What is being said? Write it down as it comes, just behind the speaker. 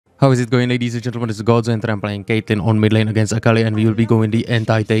How is it going, ladies and gentlemen? It's Godzo and I'm playing Caitlyn on mid lane against Akali, and we will be going the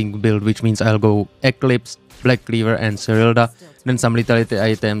anti-tank build, which means I'll go Eclipse, Black Cleaver and Cyrilda, then some lethality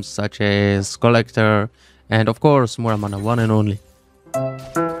items such as Collector, and of course Muramana, one and only.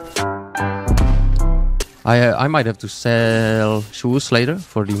 I might have to sell shoes later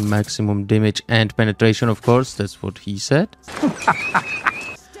for the maximum damage and penetration, of course, that's what he said.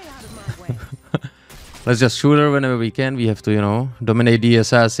 Let's just shoot her whenever we can. We have to, you know, dominate the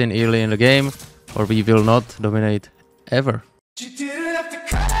assassin early in the game, or we will not dominate ever.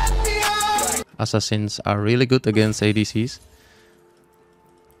 Assassins are really good against ADCs.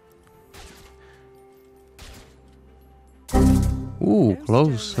 Ooh,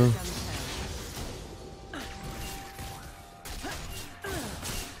 close.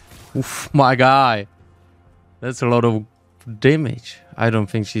 Oof, my guy. That's a lot of damage. I don't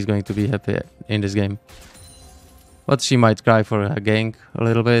think she's going to be happy in this game. But she might cry for a gank a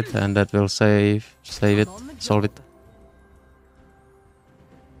little bit, and that will solve it.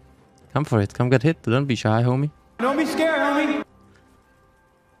 Come for it, come get hit. Don't be shy, homie. Don't be scared, homie.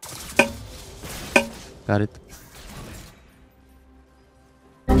 Got it.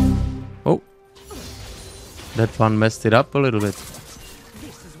 Oh. That one messed it up a little bit.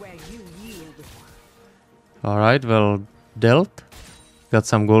 Alright, well dealt. Got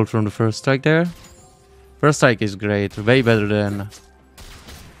some gold from the first strike there. First strike is great, way better than,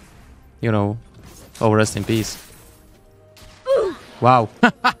 you know, oh, rest in peace. Wow.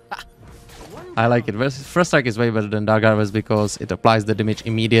 I like it. First strike is way better than Dark Harvest because it applies the damage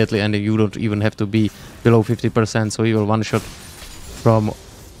immediately and you don't even have to be below 50%, so you will one shot from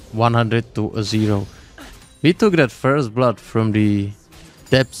 100 to a 0. We took that first blood from the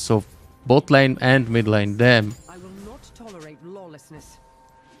depths of bot lane and mid lane. Damn. I will not tolerate lawlessness.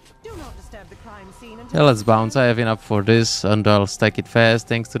 Do not disturb the crime scene until Yeah, let's bounce. I have enough for this and I'll stack it fast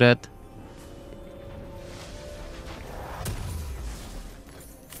thanks to that.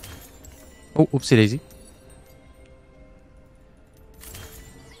 Oh, oopsie daisy.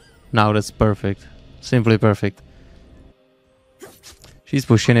 Now that's perfect. Simply perfect. She's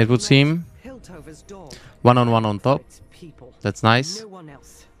pushing, it would seem. One-on-one on top. That's nice.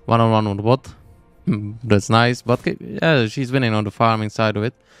 One-on-one on the bot. That's nice. But yeah, she's winning on the farming side of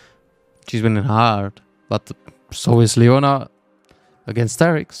it. She's winning hard. But so is Leona against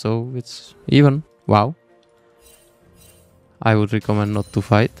Eric. So it's even. Wow. I would recommend not to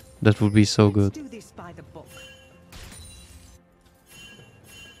fight. That would be so good.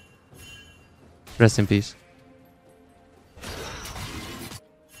 Rest in peace.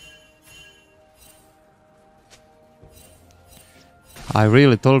 I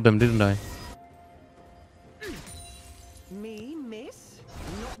really told them, didn't I? Me, miss?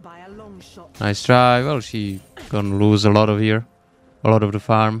 Not by a long shot. Nice try. Well, she gonna lose a lot of here. A lot of the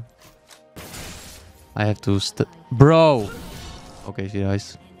farm. I have to bro! Okay, she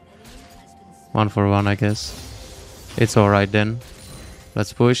dies. 1 for 1, I guess. It's alright then.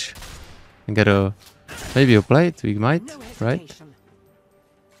 Let's push. And get a... maybe a plate. We might, right?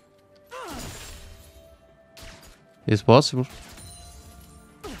 It's possible.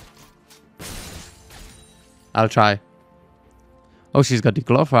 I'll try. Oh, she's got the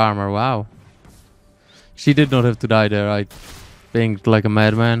glove armor. Wow. She did not have to die there. I pinged like a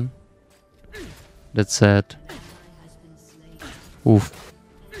madman. That's sad. Oof.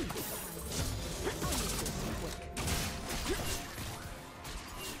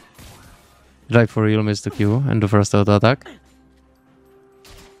 Did I for real miss the Q and the first auto attack?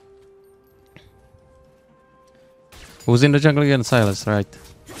 Who's in the jungle again? Silas, right?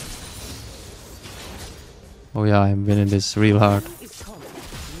 Oh yeah, I'm winning this real hard.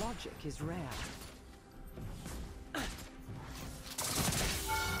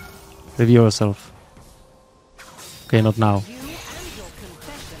 Review yourself. Okay, not now.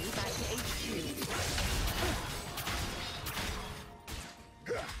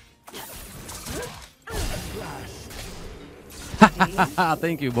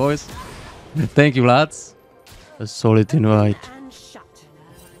 Thank you, boys. Thank you, lads. A solid invite.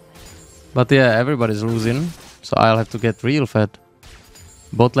 But yeah, everybody's losing, so I'll have to get real fat.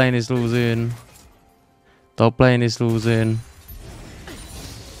 Bot lane is losing. Top lane is losing.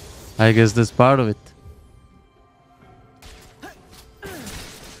 I guess that's part of it.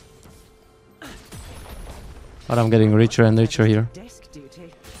 But I'm getting richer and richer here.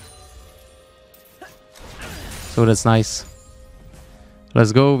 So that's nice.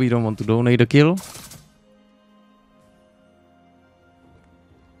 Let's go, we don't want to donate a kill.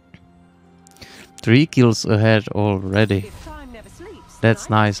 Three kills ahead already. That's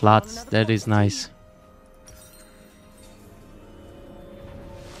nice, lads. That is nice.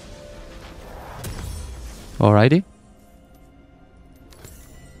 Alrighty.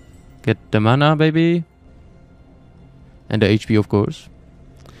 Get the mana, baby. And the HP, of course.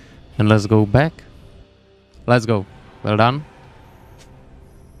 And let's go back. Let's go. Well done.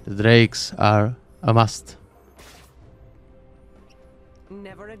 The drakes are a must.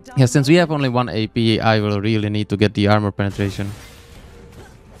 Yeah, since we have only 1 AP, I will really need to get the armor penetration.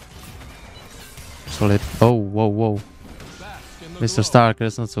 Solid. Oh, whoa, whoa. Mr. Stark,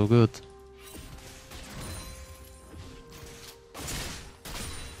 that's not so good.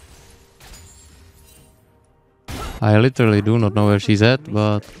 I literally do not know where she's at,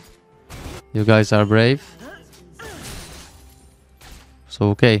 but you guys are brave. So,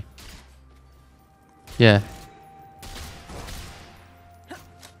 okay. Yeah.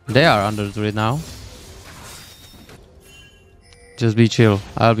 They are under the turret now. Just be chill.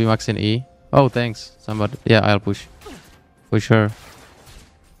 I'll be maxing E. Oh, thanks. Somebody. Yeah, I'll push. For sure.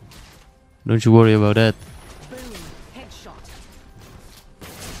 Don't you worry about that.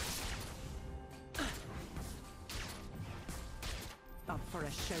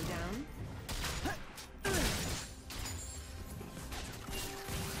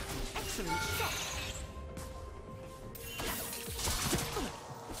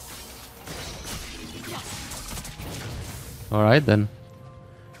 Alright then.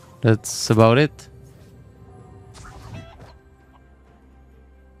 That's about it.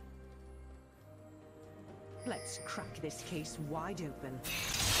 Let's crack this case wide open.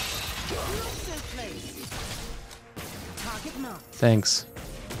 Target marked. Thanks.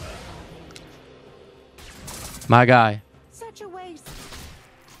 My guy. Such a waste.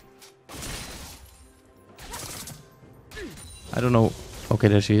 I don't know. Okay,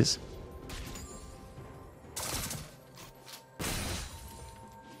 there she is.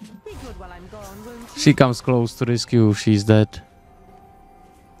 Be good while I'm gone, won't you? She comes close to rescue. She's dead.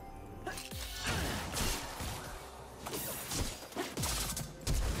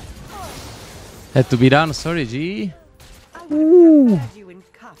 Had to be done. Sorry, G. Ooh.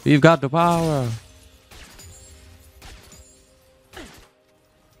 We've got the power.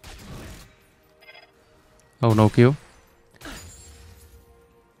 Oh, no Q.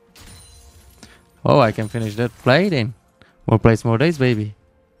 Oh, I can finish that play then. More plays, more days, baby.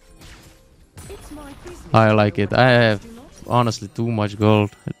 I like it. I have honestly too much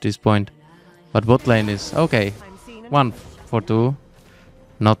gold at this point. But bot lane is okay. 1 for 2.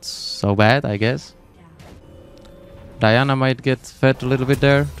 Not so bad, I guess. Diana might get fed a little bit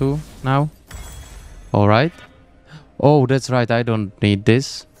there too now. Alright. Oh, that's right. I don't need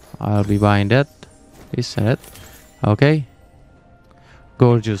this. I'll be buying that. Is that? Okay.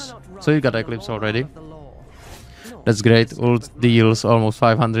 Gorgeous. So you got Eclipse already. That's great. Ult deals almost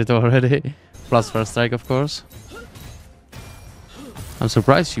 500 already. Plus first strike, of course. I'm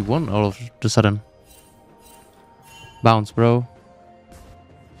surprised she won all of the sudden. Bounce, bro.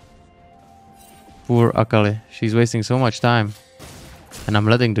 Poor Akali. She's wasting so much time. And I'm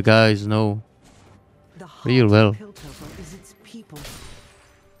letting the guys know real well.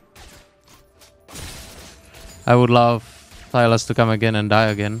 I would love Silas to come again and die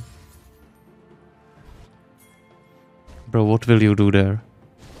again. Bro, what will you do there?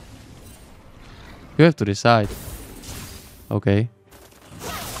 You have to decide. Okay.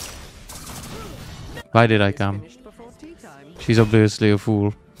 Why did I come? She's obviously a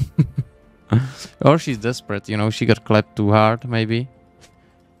fool. Or she's desperate, you know, she got clapped too hard, maybe.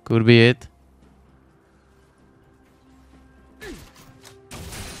 Could be it.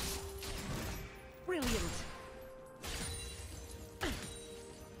 Brilliant.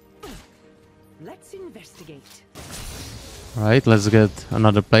 Let's investigate. Right, let's get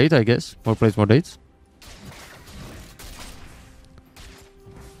another plate, I guess. More plates, more dates.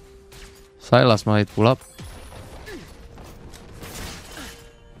 Silas might pull up.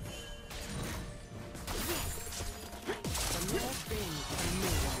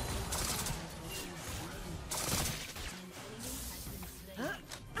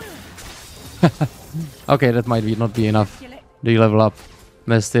 Okay, that might not be enough. Do you level up?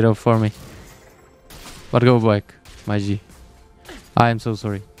 Messed it up for me. But go back, my G. I am so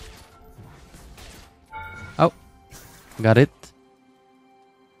sorry. Oh, got it.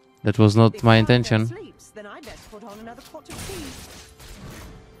 That was not my intention. Then I best put on another pot of tea.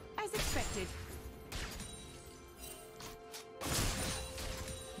 As expected.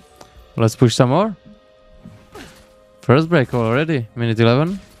 Let's push some more. First break already, minute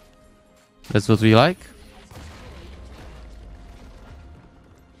 11. That's what we like.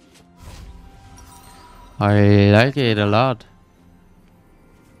 I like it a lot.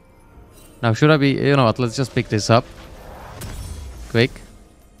 Now should I be, you know what, let's just pick this up. Quick.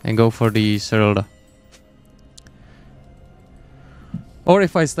 And go for the Serylda. Or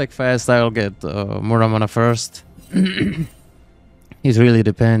if I stack fast, I'll get more mana first. It really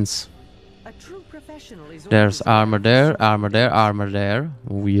depends. A true professional is There's always armor aware there, of armor there, armor there.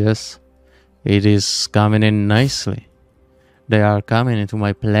 Oh yes. It is coming in nicely. They are coming into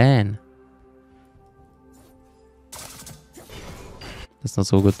my plan. That's not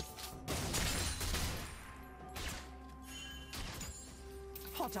so good.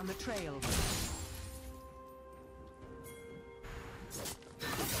 hot on the trail.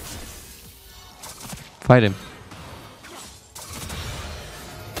 Fight him.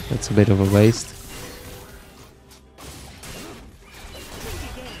 That's a bit of a waste.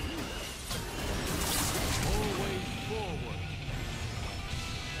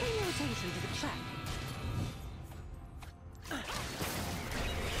 Pay no attention to the trap.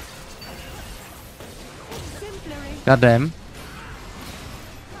 Exemplary. Goddamn.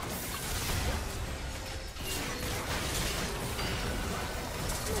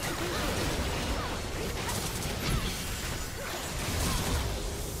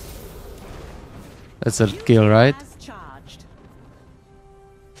 That's a kill, right? As charged.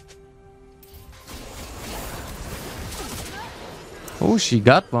 Oh, she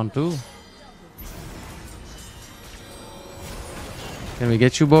got one too. Can we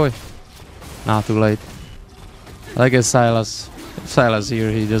get you, boy? Nah, too late. I guess Silas. If Silas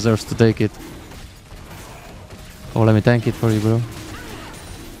here, he deserves to take it. Oh, let me tank it for you, bro.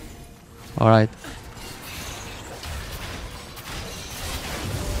 Alright.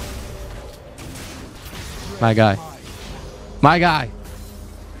 My guy. My guy!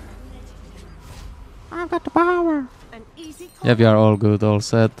 I've got the power! An easy call. Yeah, we are all good, all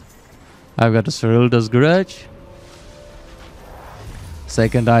set. I've got a Cerilda's Grudge.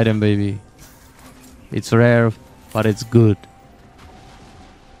 Second item, baby. It's rare, but it's good.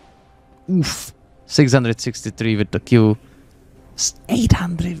 Oof. 663 with the Q.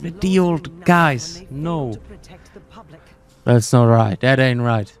 800 with the old guys. No. To protect the public. That's not right. That ain't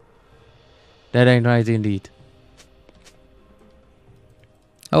right. That ain't right indeed.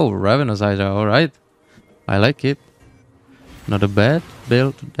 Oh, Ravenous Hydra, alright. I like it. Not a bad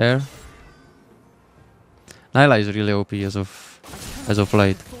build there. Nyla is really OP as of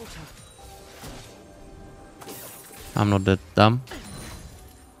late. I'm not that dumb.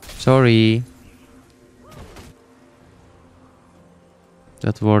 Sorry.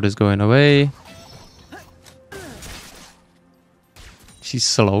 That ward is going away. She's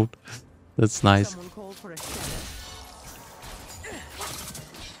slowed. That's nice. Someone called for a shadow.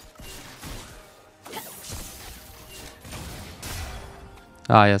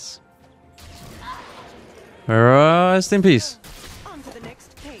 Ah, yes. Rest in peace. On to the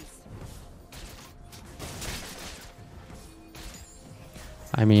next case.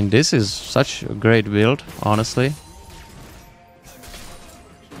 I mean, this is such a great build, honestly.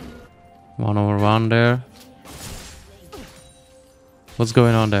 1/1 there. What's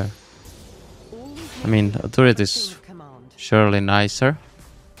going on there? I mean, a turret is Command. surely nicer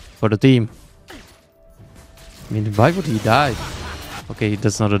for the team. I mean, why would he dive? Okay,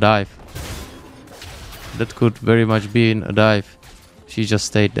 that's not a dive. That could very much be a dive. She just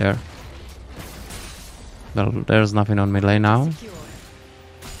stayed there. Well, there's nothing on melee now. Secure.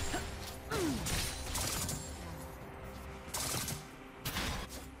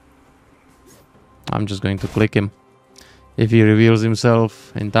 I'm just going to click him. If he reveals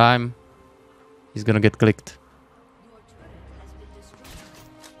himself in time, he's gonna get clicked.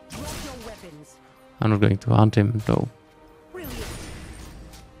 Drop your weapons. I'm not going to hunt him though. Brilliant.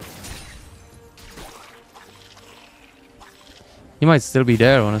 He might still be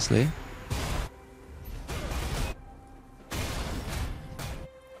there, honestly.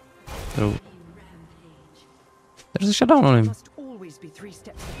 So there's a shutdown on him. Must always be 3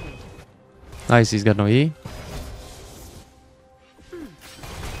 steps ahead. Nice, he's got no E.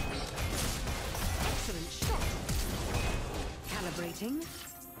 Excellent shot. Calibrating.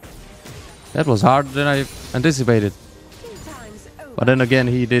 That was harder than I anticipated. 2 times over. But then again,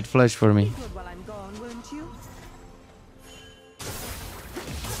 he did flash for me. Good while I'm gone, won't you?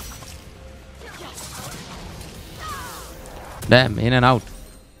 Damn, in and out.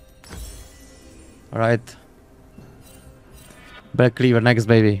 Alright. Back cleaver next,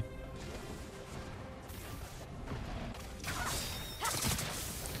 baby.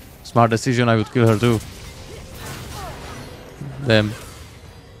 Smart decision, I would kill her too. Damn.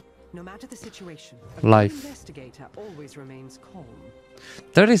 No matter the situation, Life. good investigator always remains calm.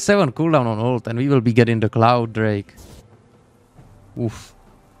 37 cooldown on ult and we will be getting the Cloud Drake. Oof.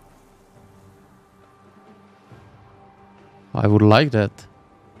 I would like that.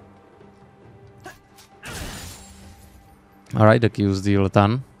 Alright, accused deal a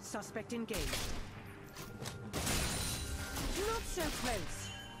ton. Suspect engaged. Not so close.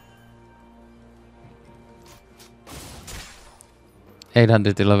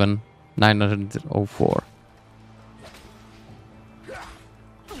 811, 904.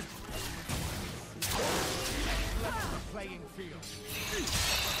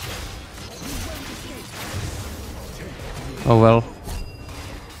 Oh well.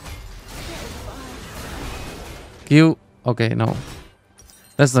 Q. Okay, no.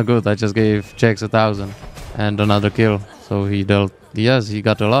 That's not good. I just gave Jax 1,000 and another kill. So he dealt. Yes, he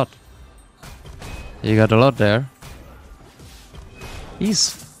got a lot. He got a lot there.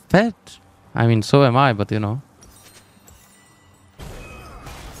 He's fat. I mean, so am I, but you know.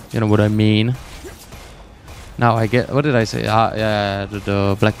 You know what I mean. Now I get. What did I say? Ah, yeah,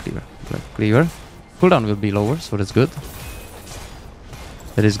 the Black Cleaver. Black Cleaver. Cooldown will be lower, so that's good.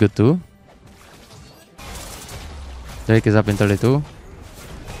 That is good too. Drake is up in 32.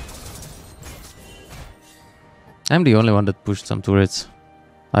 I'm the only one that pushed some turrets.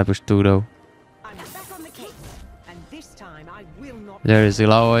 I pushed 2 though. I'm back on the case, and this time I will not. There is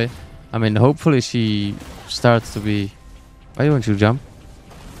Ilaoi. I mean, hopefully she starts to be... Why don't you jump?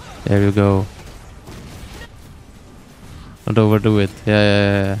 There you go. Don't overdo it.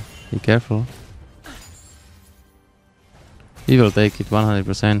 Yeah. Be careful. He will take it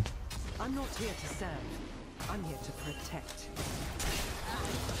 100%. I'm not here to serve. I'm here to protect.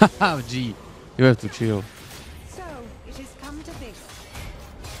 Haha, G. You have to chill. So it has come to this.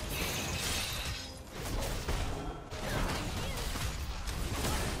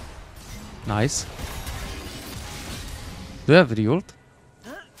 Nice. Do you have real?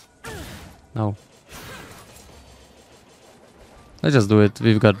 No. Let's just do it.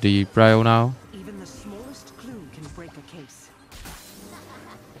 We've got the prio now. Even the smallest clue can break a case.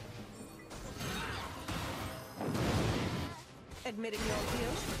 Admitting your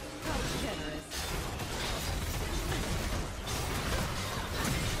guilt? How generous.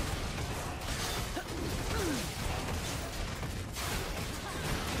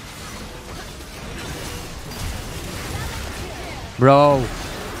 Bro.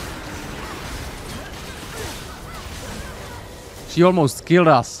 She almost killed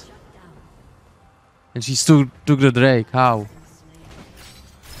us. And she still took the Drake. How?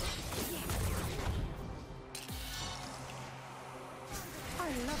 I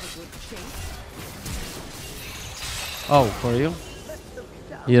love a good chase. Oh, for real?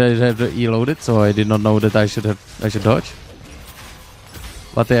 Yeah, I have the E loaded, so I did not know that I should dodge.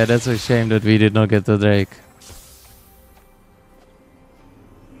 But yeah, that's a shame that we did not get the Drake.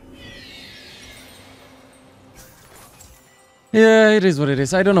 Yeah, it is what it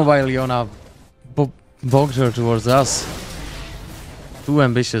is. I don't know why Leona bonked her towards us. Too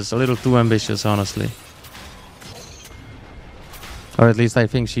ambitious, a little too ambitious, honestly. Or at least I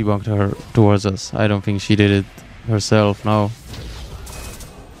think she bonked her towards us. I don't think she did it herself, no.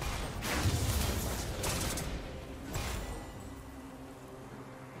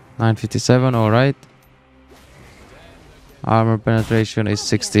 $957, alright. Armor penetration is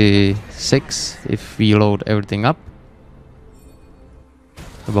 66 if we load everything up.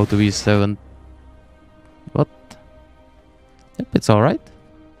 About to be 7. What? Yep, it's alright.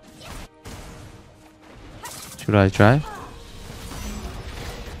 Should I try?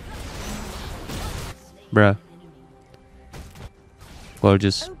 Bruh.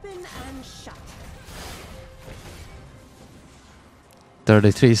 Gorgeous. Open and shut.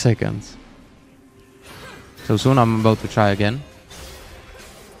 33 seconds. So soon I'm about to try again.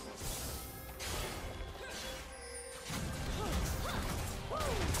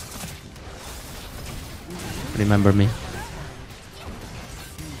 Remember me.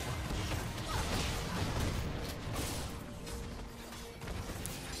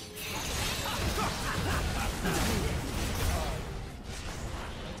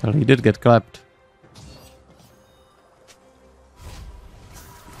 Well, he did get clapped.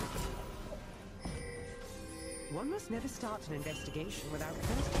 One must never start an investigation without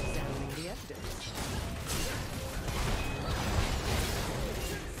first examining the evidence.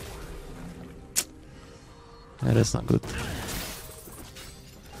 Yeah, that's not good.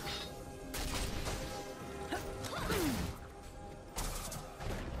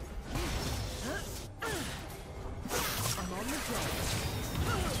 I'm on the job.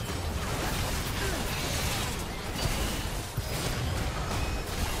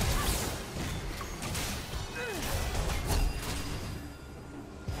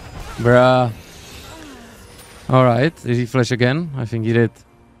 Bruh. Alright, did he flash again? I think he did.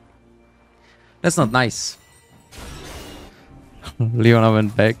 That's not nice. Leona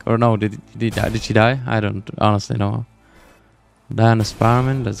went back. Or no, did she die? I don't honestly know. Diana's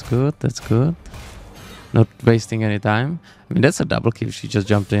farming, that's good, that's good. Not wasting any time. I mean, that's a double kill. She just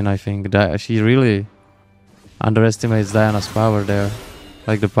jumped in, I think. She really underestimates Diana's power there.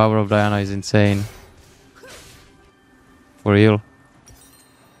 Like, the power of Diana is insane. For real.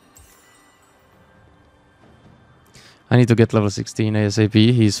 I need to get level 16 ASAP.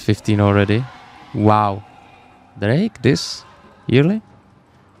 He's 15 already. Wow. Drake, this? Yearly?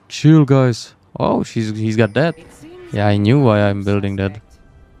 Chill, guys. Oh, he's got that. Yeah, I knew why I'm building that.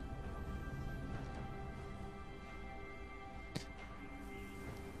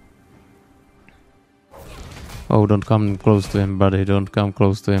 Oh, don't come close to him, buddy. Don't come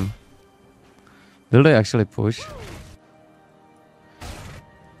close to him. Will they actually push?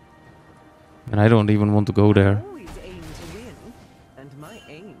 And I don't even want to go there.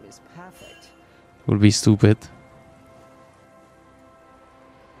 Would be stupid.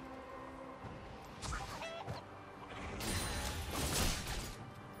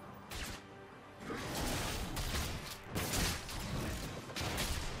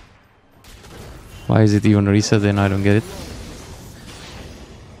 Why is it even reset and I don't get it?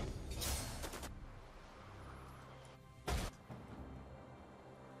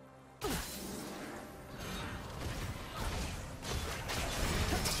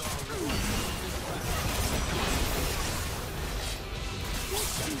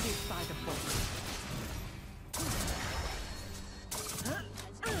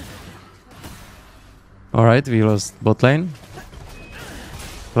 Alright, we lost bot lane.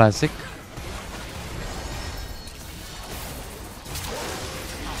 Classic.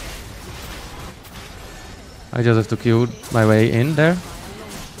 I just have to queue my way in there.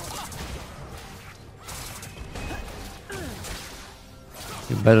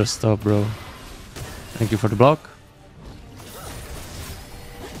 You better stop, bro. Thank you for the block.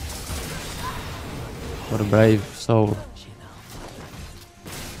 What a brave soul.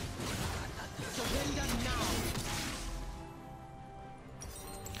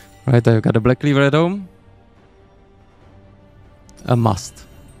 Right, I've got a black cleaver at home. A must.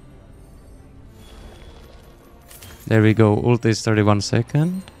 There we go. Ult is 31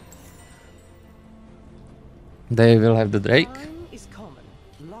 seconds. They will have the Drake.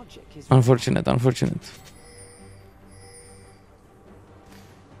 Unfortunate, unfortunate.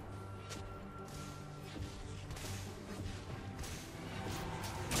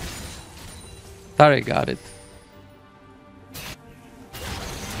 Tari got it.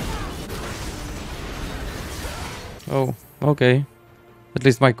 Oh, okay. At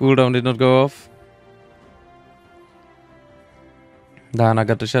least my cooldown did not go off. Diana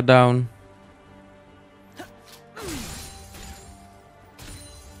got the shutdown.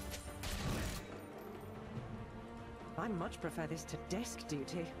 I much prefer this to desk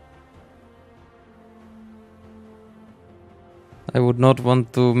duty. I would not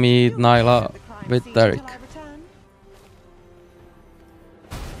want to meet Nyla with Derek.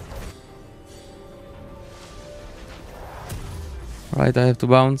 Right, I have to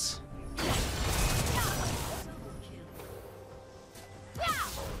bounce.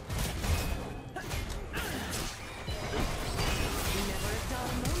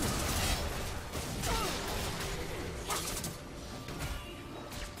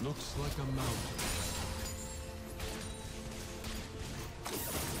 Looks like a mountain.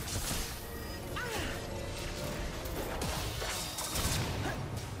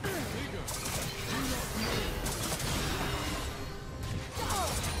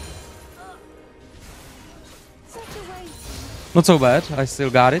 Not so bad, I still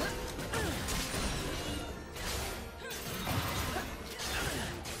got it.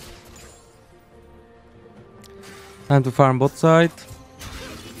 Time to farm bot side.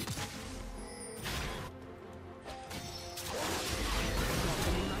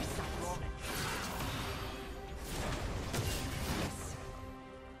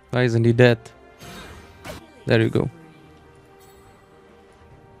 Why isn't he dead? There you go.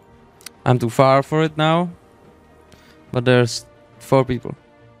 I'm too far for it now. But there's 4 people.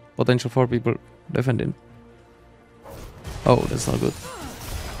 Potential 4 people defending. Oh, that's not good.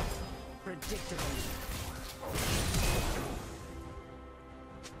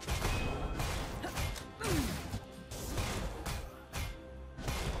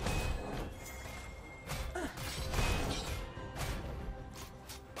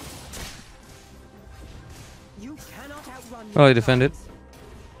 Oh, I defended.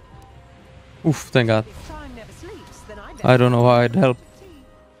 Oof, thank God. I don't know how I'd help.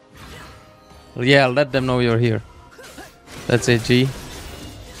 Yeah, let them know you're here. That's it, G.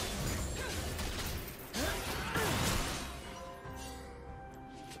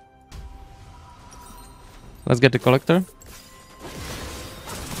 Let's get the collector.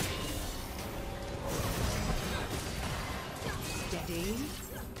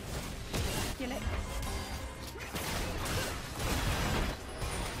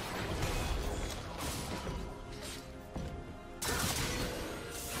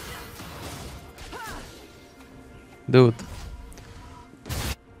 Dude.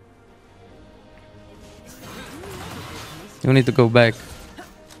 You need to go back.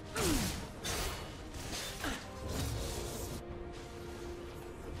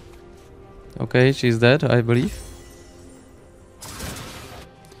 Okay, she's dead, I believe.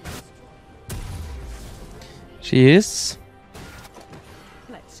 She is.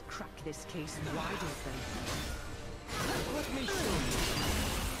 Let's crack this case wide open.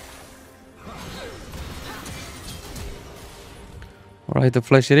 Alright, the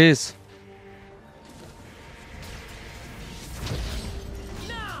flash it is.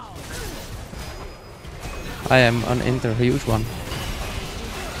 I am an huge one.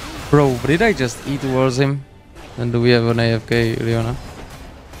 Bro, did I just eat towards him? And do we have an AFK, Leona?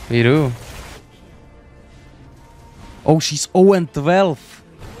 We do. Oh, she's 0 and 12.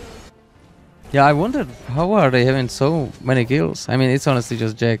 Yeah, I wondered how are they having so many kills? I mean, it's honestly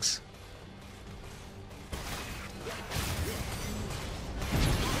just Jax.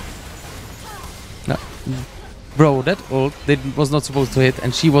 No. Bro, that ult was not supposed to hit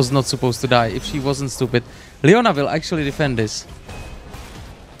and she was not supposed to die if she wasn't stupid. Leona will actually defend this.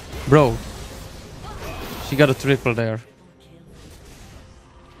 Bro. She got a triple there.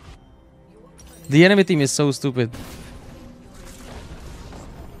 The enemy team is so stupid.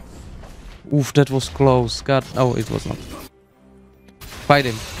 Oof, that was close. God, oh, it was not. Fight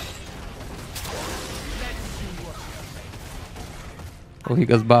him. Oh, he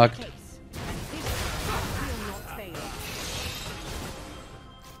got bugged.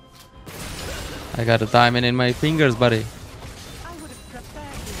 I got a diamond in my fingers, buddy.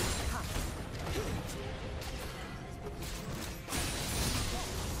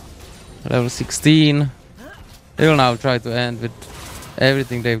 Level 16. They will now try to end with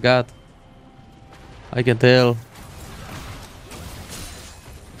everything they've got. I can tell.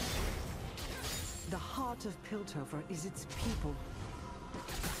 The heart of Piltover is its people.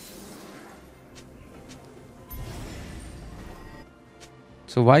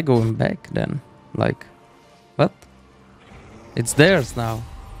 So why going back then? Like, what? It's theirs now.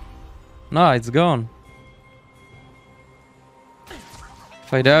 No, it's gone.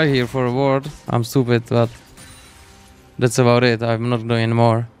 If I die here for a ward, I'm stupid, but that's about it. I'm not doing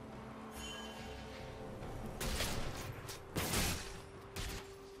anymore.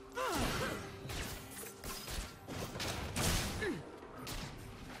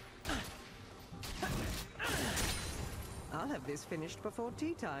 I'll have this finished before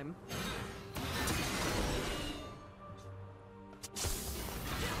tea time.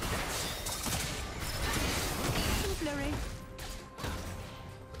 Flurry.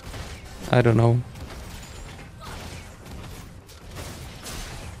 I don't know.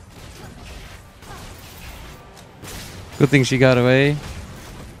 Good thing she got away.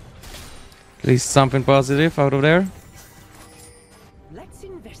 At least something positive out of there. Let's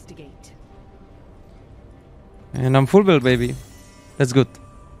investigate. And I'm full build, baby. That's good.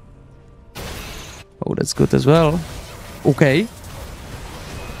 Oh, that's good as well. Okay.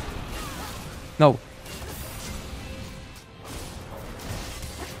 No.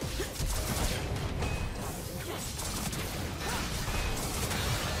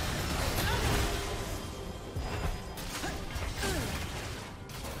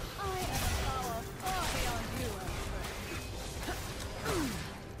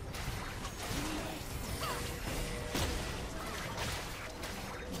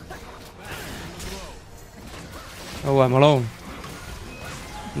 Oh, I'm alone.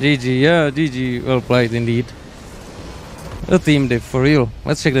 GG, yeah, GG. Well played indeed. A team diff for real.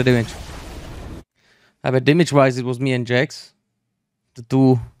 Let's check the damage. I bet damage wise it was me and Jax. The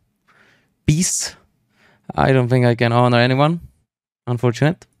two beasts. I don't think I can honor anyone.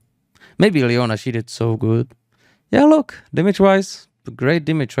 Unfortunate. Maybe Leona, she did so good. Yeah, look, damage wise, great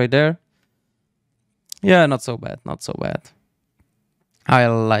damage right there. Yeah, not so bad, not so bad. I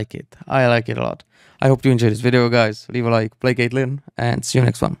like it. I like it a lot. I hope you enjoyed this video, guys. Leave a like, play Caitlyn, and see you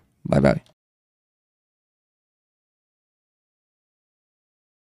next one. Bye bye.